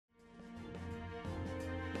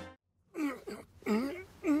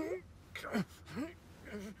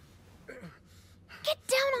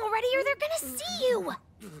gonna see you!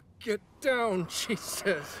 Get down, she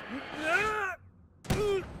says.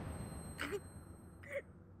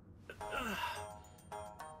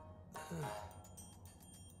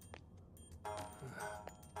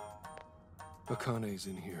 Akane's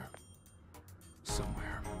in here.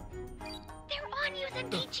 Somewhere. They're on you,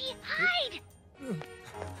 Zenkichi! Hide!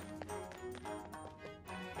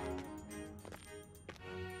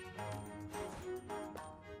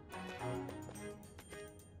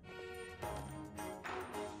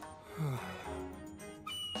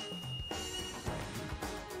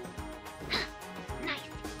 Nice.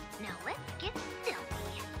 Now let's get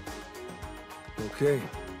filthy. Okay.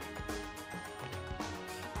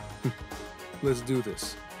 Let's do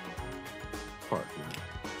this, partner.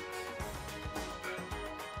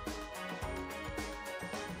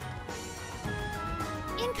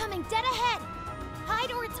 Incoming, dead ahead!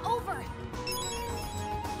 Hide or it's over!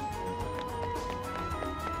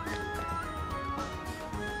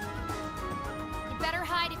 You better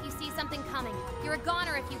hide if you see something coming. You're a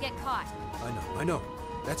goner if you get caught. I know.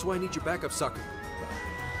 That's why I need your backup, Saku.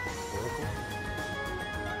 Oracle?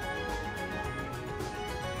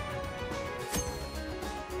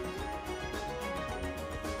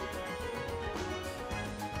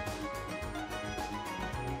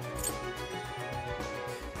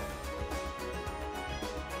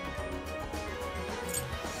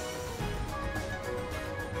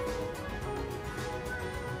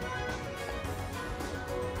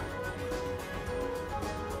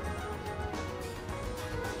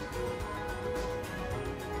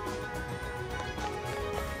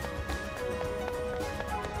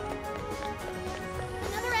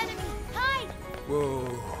 Whoa.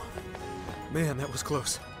 Man, that was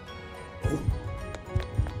close.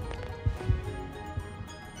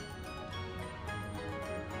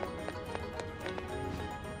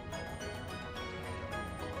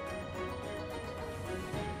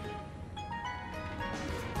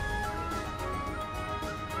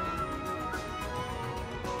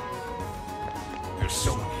 There's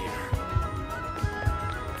someone here.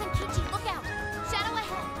 Zenkichi, look out! Shadow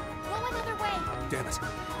ahead! Go another way! Damn it.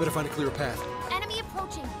 Better find a clearer path. Enemy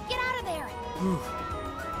approaching! Get out of there! Whew.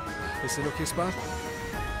 This an okay spot?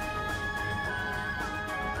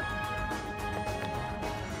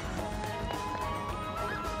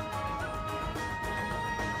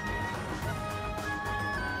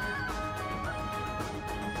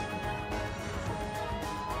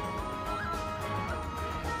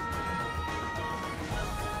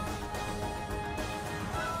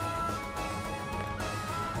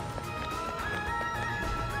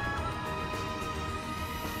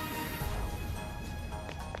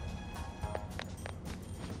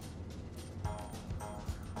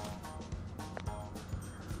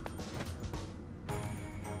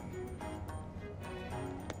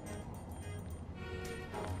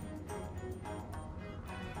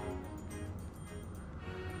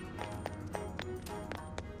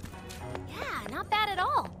 Not bad at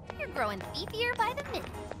all. You're growing beefier by the minute.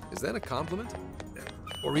 Is that a compliment?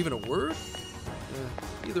 Or even a word?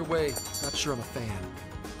 Either way, not sure I'm a fan.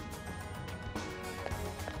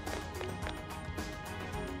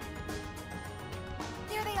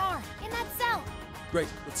 There they are, in that cell. Great,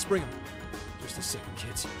 let's spring them. Just a second,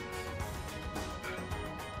 kids.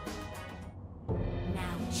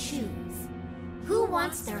 Now choose. Who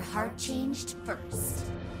wants their heart changed first?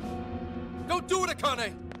 Don't do it,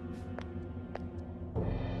 Akane!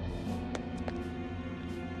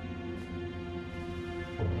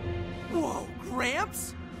 Whoa,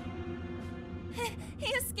 Gramps? He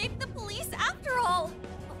escaped the police after all!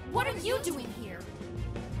 What are you doing here?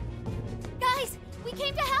 Guys, we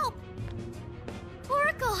came to help!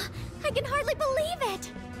 Oracle, I can hardly believe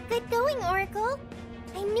it! Good going, Oracle.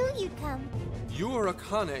 I knew you'd come. You're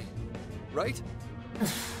Akane, right?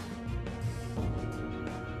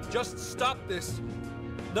 Just stop this.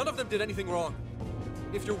 None of them did anything wrong.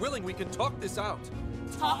 If you're willing, we can talk this out.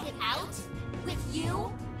 Talk it out? With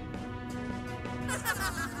you?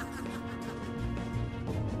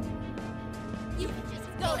 You can just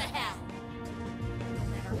go to hell. No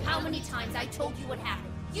matter how many times I told you what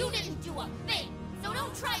happened, you didn't do a thing. So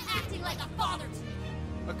don't try acting like a father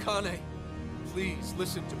to me. Akane, please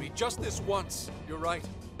listen to me just this once. You're right.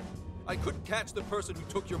 I couldn't catch the person who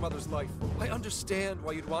took your mother's life. I understand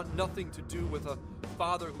why you'd want nothing to do with a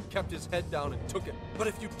father who kept his head down and took it. But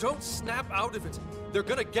if you don't snap out of it, they're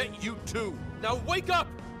gonna get you too. Now wake up!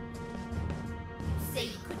 Say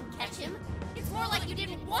you couldn't catch him? It's more like you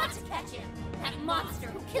didn't want to catch him. That monster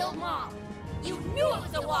who killed Mom. You knew it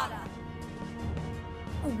was Owada.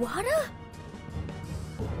 Owada?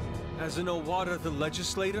 As in Owada the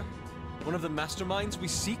legislator? One of the masterminds we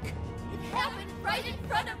seek? If happened right in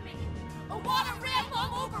front of me. Owada ran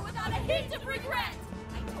Mom over without a hint of regret.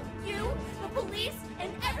 I told you, the police,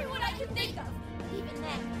 and everyone I could think of. But even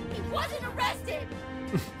then, he wasn't arrested.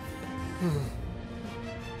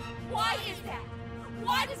 Why is that?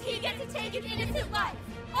 Why does he get to take an innocent life?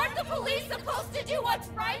 Aren't the police supposed to do what's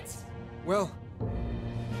right? Well...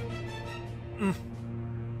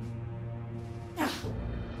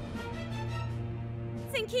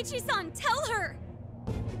 Zenkichi-san, tell her!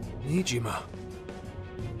 Nijima.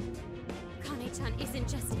 Kane-chan isn't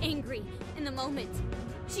just angry in the moment.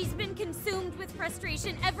 She's been consumed with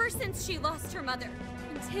frustration ever since she lost her mother.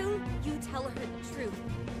 Until you tell her the truth,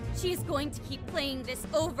 she is going to keep playing this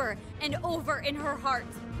over and over in her heart.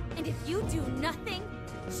 And if you do nothing,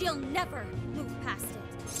 she'll never move past it.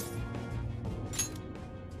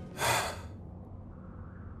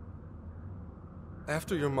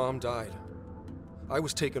 After your mom died, I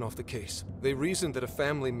was taken off the case. They reasoned that a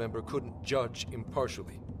family member couldn't judge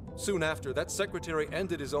impartially. Soon after, that secretary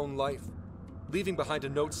ended his own life, leaving behind a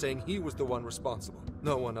note saying he was the one responsible.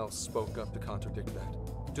 No one else spoke up to contradict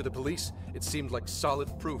that. To the police, it seemed like solid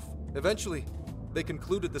proof. Eventually, they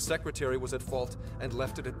concluded the secretary was at fault and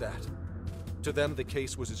left it at that. To them, the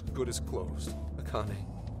case was as good as closed. Akane,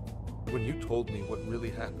 when you told me what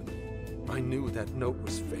really happened, I knew that note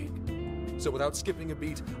was fake. So without skipping a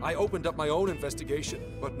beat, I opened up my own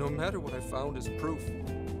investigation. But no matter what I found as proof,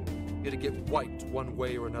 it'd get wiped one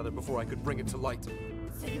way or another before I could bring it to light.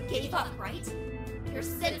 So you gave up, right? Your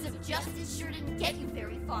sense of justice sure didn't get you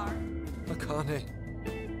very far. Akane,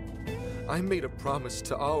 I made a promise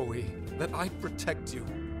to Aoi that I'd protect you,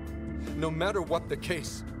 no matter what the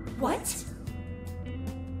case. What?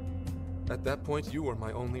 At that point, you were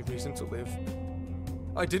my only reason to live.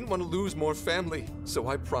 I didn't want to lose more family, so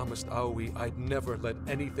I promised Aoi I'd never let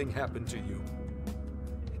anything happen to you,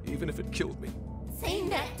 even if it killed me. Saying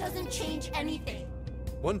that doesn't change anything.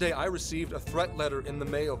 One day I received a threat letter in the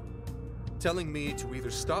mail, telling me to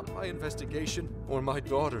either stop my investigation or my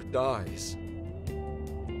daughter dies.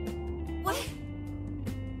 What?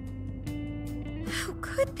 How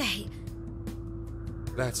could they?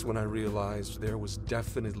 That's when I realized there was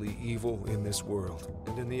definitely evil in this world.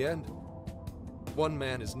 And in the end, one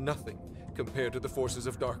man is nothing compared to the forces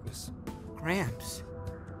of darkness. Gramps.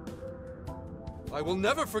 I will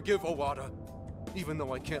never forgive Owada, even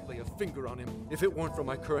though I can't lay a finger on him. If it weren't for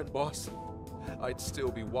my current boss, I'd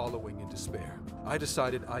still be wallowing in despair. I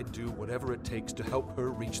decided I'd do whatever it takes to help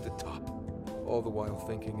her reach the top, all the while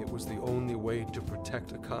thinking it was the only way to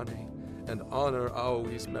protect Akane and honor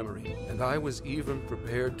Aoi's memory. And I was even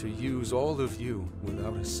prepared to use all of you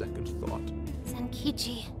without a second thought.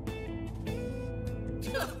 Zenkichi.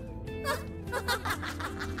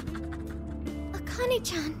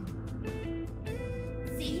 Akane-chan.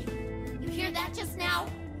 See? You hear that just now?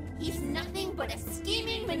 He's nothing but a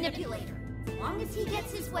scheming manipulator. As long as he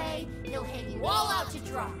gets his way, he'll hang you all out to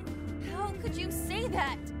dry. How could you say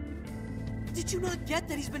that? Did you not get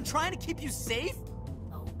that he's been trying to keep you safe?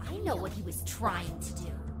 Oh, I know what he was trying to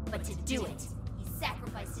do. But to do it, he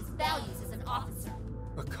sacrificed his values as an officer.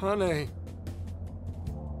 Akane!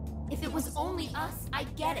 If it was only us,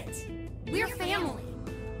 I'd get it. We're family.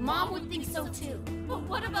 Mom would think so too. But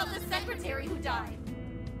what about the secretary who died?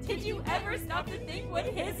 Did you ever stop to think what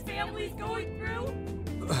his family's going through?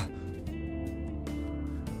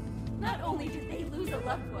 Not only did they lose a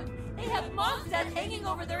loved one, they have Mom's death hanging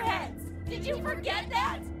over their heads. Did you forget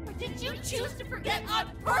that? Or did you choose to forget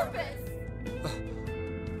on purpose?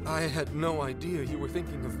 I had no idea you were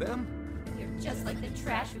thinking of them. You're just like the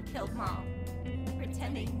trash who killed Mom,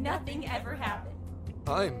 pretending nothing ever happened.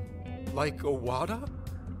 I'm like Owada?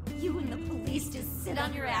 You and the police just sit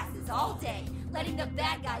on your asses all day, letting the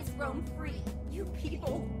bad guys roam free. You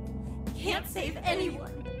people can't save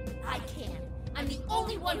anyone. I can. I'm the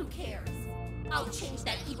only one who cares. I'll change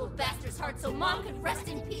that evil bastard's heart so Mom can rest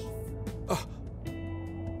in peace.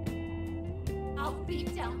 I'll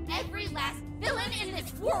beat down every last villain in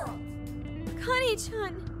this world.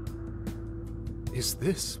 Kane-chan. Is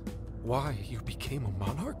this why you became a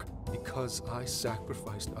monarch? Because I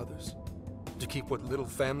sacrificed others to keep what little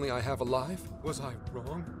family I have alive? Was I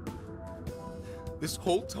wrong? This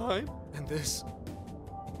whole time? And this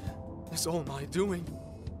all my doing?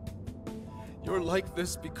 You're like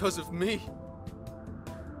this because of me.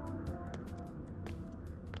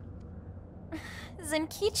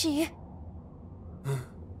 Zenkichi.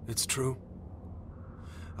 It's true.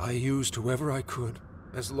 I used whoever I could,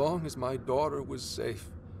 as long as my daughter was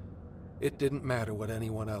safe. It didn't matter what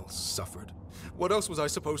anyone else suffered. What else was I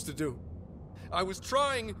supposed to do? I was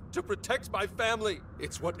trying to protect my family.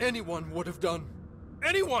 It's what anyone would have done.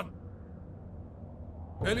 Anyone!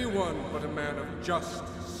 Anyone but a man of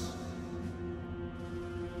justice.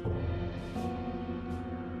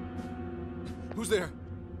 Who's there?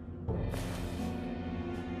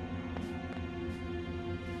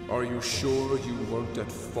 Are you sure you weren't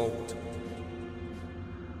at fault?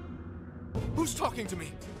 Who's talking to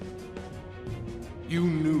me? You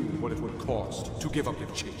knew what it would cost to give up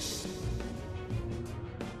your chase.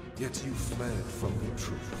 Yet you fled from the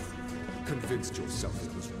truth, convinced yourself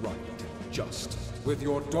it was right and just, with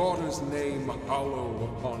your daughter's name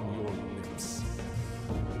hollow upon your lips.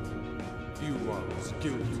 You are as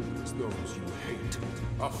guilty as those you hate,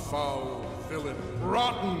 a foul villain,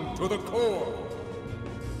 rotten to the core.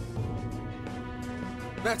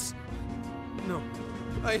 That's... No.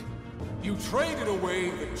 You traded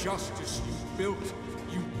away the justice you built.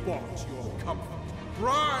 You bought your comfort,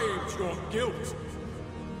 bribed your guilt.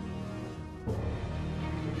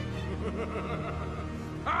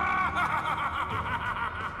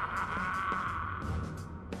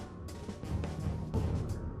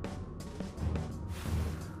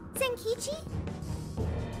 Zenkichi?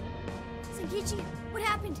 Zenkichi, what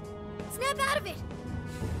happened? Snap out of it!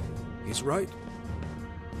 He's right.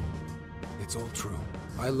 It's all true.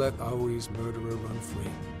 I let Aoi's murderer run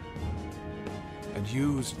free. And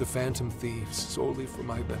used the Phantom Thieves solely for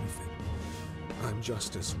my benefit. I'm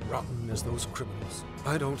just as rotten as those criminals.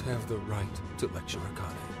 I don't have the right to lecture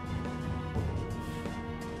Akane.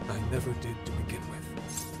 I never did to begin with.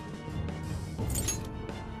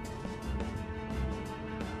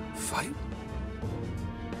 Fight?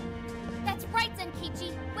 That's right,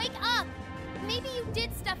 Zenkichi! Wake up! Maybe you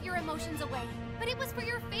did stuff your emotions away, but it was for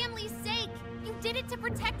your family's sake. You did it to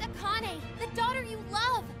protect Akane, the daughter you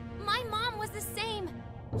love. My mom was the same.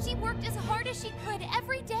 She worked as hard as she could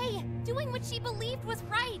every day, doing what she believed was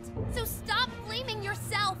right. So stop blaming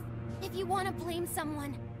yourself. If you want to blame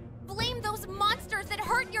someone, blame those monsters that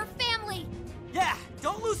hurt your family. Yeah,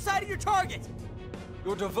 don't lose sight of your target!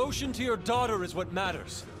 Your devotion to your daughter is what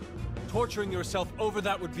matters. Torturing yourself over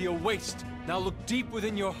that would be a waste. Now look deep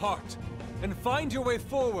within your heart and find your way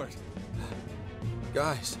forward.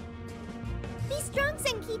 Guys. Be strong,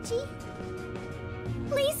 Zenkichi.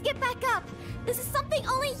 Please get back up. This is something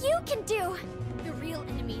only you can do. The real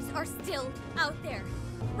enemies are still out there.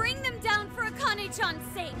 Bring them down for Akane-chan's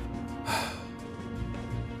sake.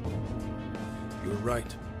 You're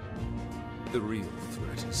right. The real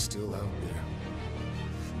threat is still out there.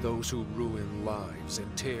 Those who ruin lives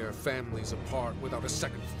and tear families apart without a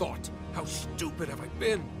second thought. How stupid have I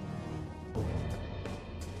been?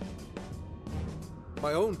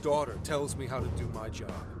 My own daughter tells me how to do my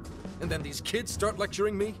job. And then these kids start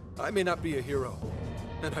lecturing me? I may not be a hero.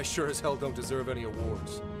 And I sure as hell don't deserve any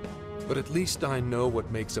awards. But at least I know what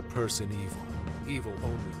makes a person evil. Evil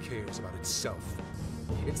only cares about itself.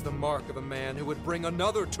 It's the mark of a man who would bring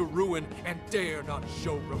another to ruin and dare not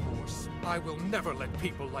show remorse. I will never let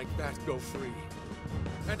people like that go free.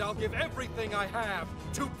 And I'll give everything I have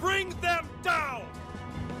to bring them down!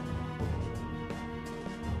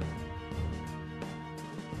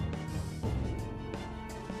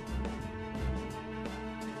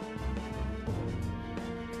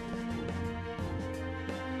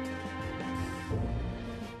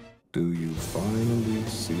 Do you finally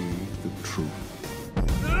see the truth?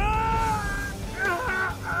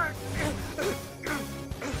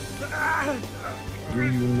 Do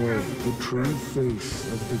you know the true face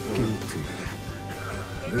of the guilty?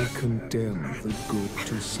 They condemn the good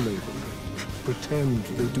to slavery, pretend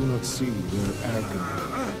they do not see their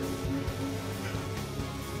agony,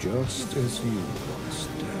 just as you once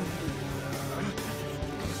did.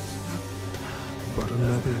 But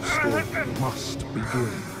another story must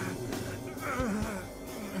begin.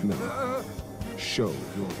 Now, show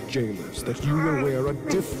your jailers that you will wear a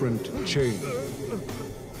different chain.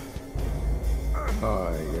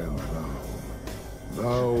 I am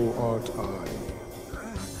thou art I.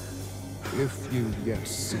 If you yet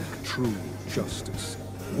seek true justice,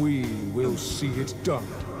 we will see it done.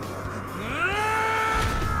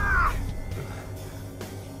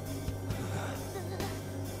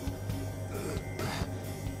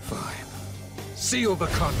 Fine. Seal the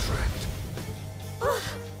contract.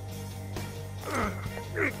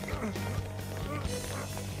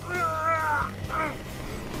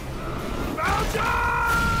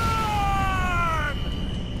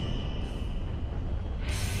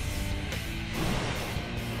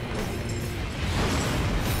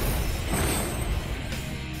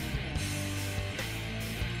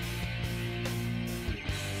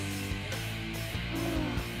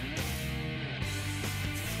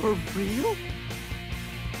 For real?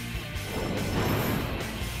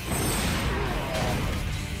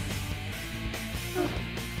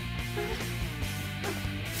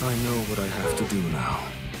 know what I have to do now.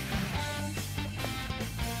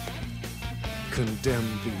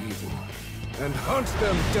 Condemn the evil and hunt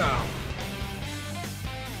them down.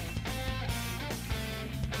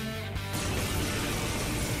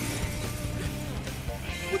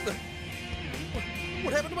 What the?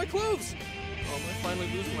 What happened to my clothes? Oh, am I finally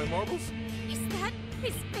losing my marbles? Is that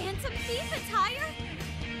his Phantom Thief attire?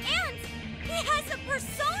 And he has a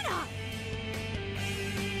persona!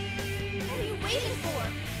 What are you waiting for?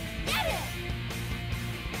 Get it!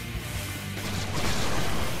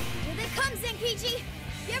 Here they come, Zenkichi!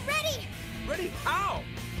 Get ready! Ready? How?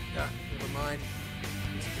 Yeah, never mind.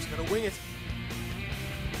 Just gotta wing it.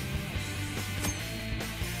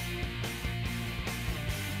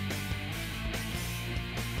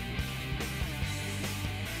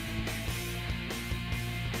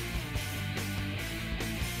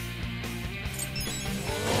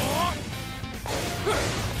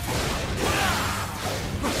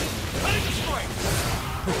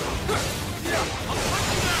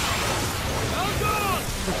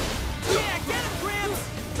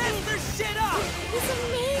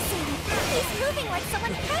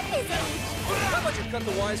 Cut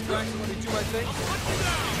the wisecracks and let me do my thing.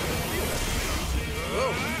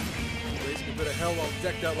 Whoa. Raising a bit of hell all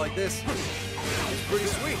decked out like this. It's pretty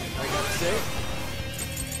sweet, I gotta say.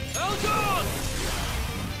 Avalon!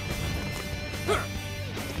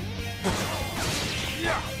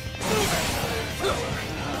 Yeah.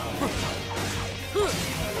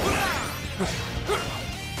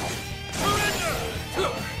 Surrender!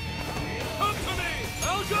 Come to me,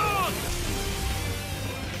 Avalon!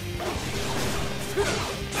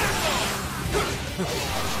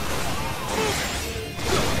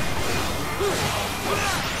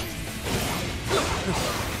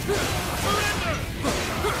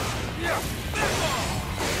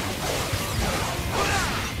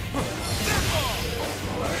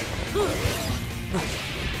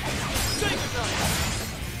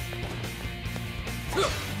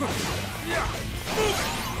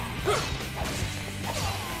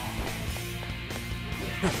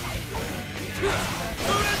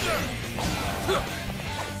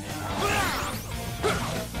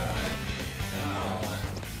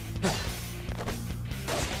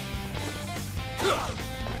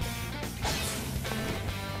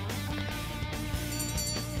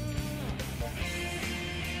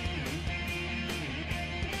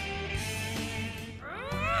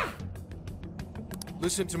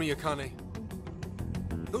 Listen to me, Akane.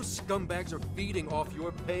 Those scumbags are feeding off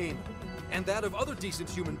your pain, and that of other decent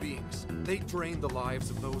human beings. They drain the lives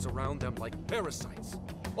of those around them like parasites,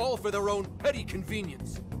 all for their own petty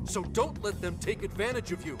convenience. So don't let them take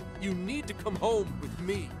advantage of you. You need to come home with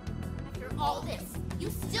me. After all this, you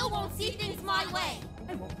still won't see things my way.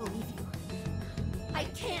 I won't believe you. I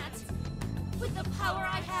can't. With the power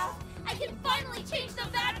I have, I can finally change the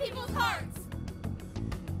bad people's hearts.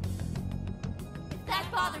 If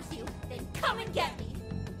that bothers you, then come and get me.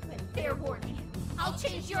 But fair warning, I'll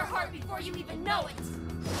change your heart before you even know it.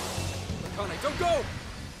 Akane, don't go!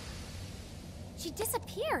 She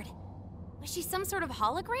disappeared. Was she some sort of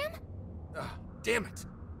hologram? Ah, damn it.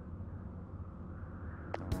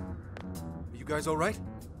 Are you guys all right?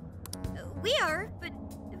 We are, but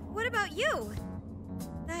what about you?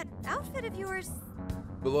 That outfit of yours...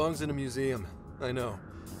 Belongs in a museum. I know.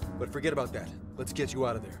 But forget about that. Let's get you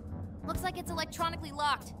out of there. Looks like it's electronically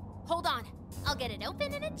locked. Hold on. I'll get it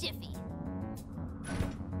open in a jiffy.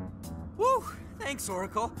 Woo! Thanks,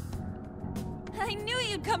 Oracle. I knew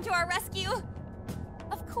you'd come to our rescue!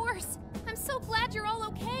 Of course. I'm so glad you're all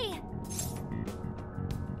okay.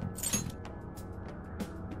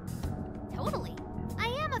 Totally. I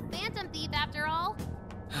am a phantom thief after all.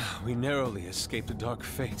 We narrowly escaped a dark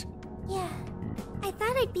fate. Yeah. I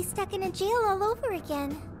thought I'd be stuck in a jail all over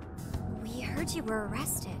again. We heard you were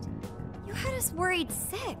arrested. You had us worried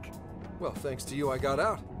sick. Well, thanks to you, I got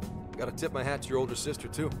out. Gotta tip my hat to your older sister,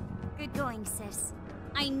 too. Good going, sis.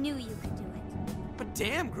 I knew you could do it. But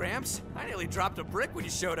damn, Gramps, I nearly dropped a brick when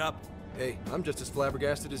you showed up. Hey, I'm just as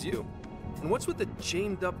flabbergasted as you. And what's with the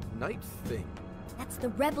chained-up knight thing? That's the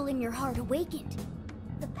rebel in your heart awakened.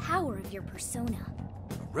 The power of your persona.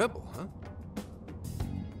 A rebel, huh?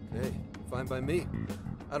 Hey, fine by me.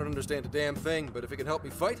 I don't understand a damn thing, but if it can help me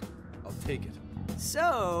fight, I'll take it.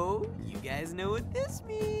 So, you guys know what this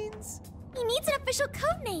means? He needs an official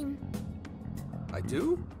code name. I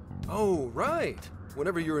do? Oh, right.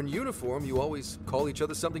 Whenever you're in uniform, you always call each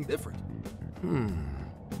other something different.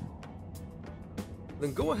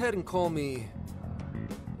 Then go ahead and call me...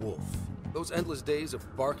 Wolf. Those endless days of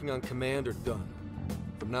barking on command are done.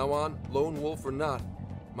 From now on, lone wolf or not,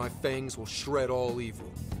 my fangs will shred all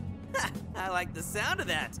evil. I like the sound of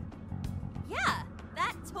that. Yeah,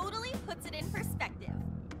 that totally puts it in perspective.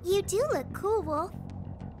 You do look cool, Wolf.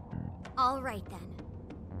 All right then.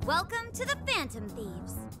 Welcome to the Phantom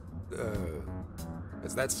Thieves.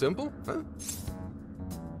 Is that simple, huh?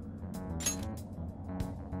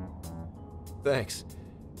 Thanks.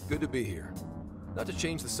 Good to be here. Not to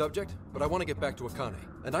change the subject, but I want to get back to Akane.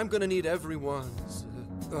 And I'm gonna need everyone's...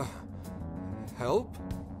 help?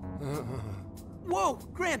 Whoa,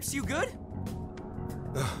 Gramps, you good?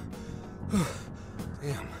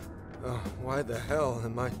 Damn. Why the hell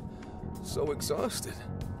am I so exhausted?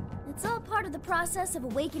 It's all part of the process of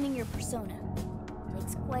awakening your persona.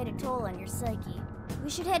 Takes quite a toll on your psyche. We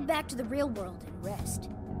should head back to the real world and rest.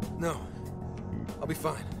 No. I'll be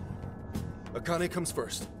fine. Akane comes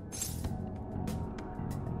first.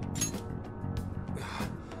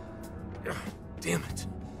 Damn it.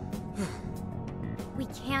 We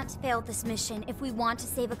can't fail this mission if we want to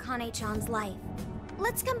save Akane-chan's life.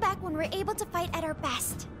 Let's come back when we're able to fight at our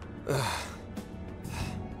best.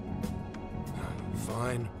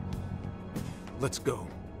 Fine. Let's go.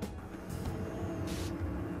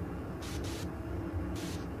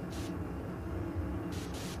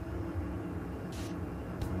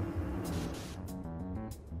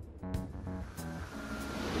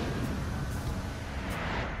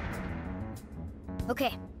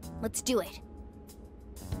 Okay, let's do it.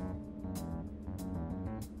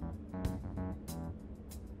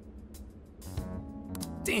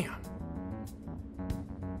 Damn.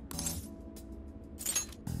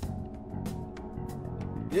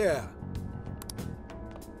 Yeah.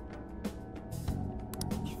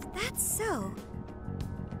 If that's so...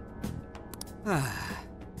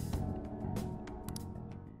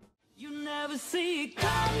 You never see it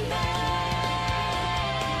coming.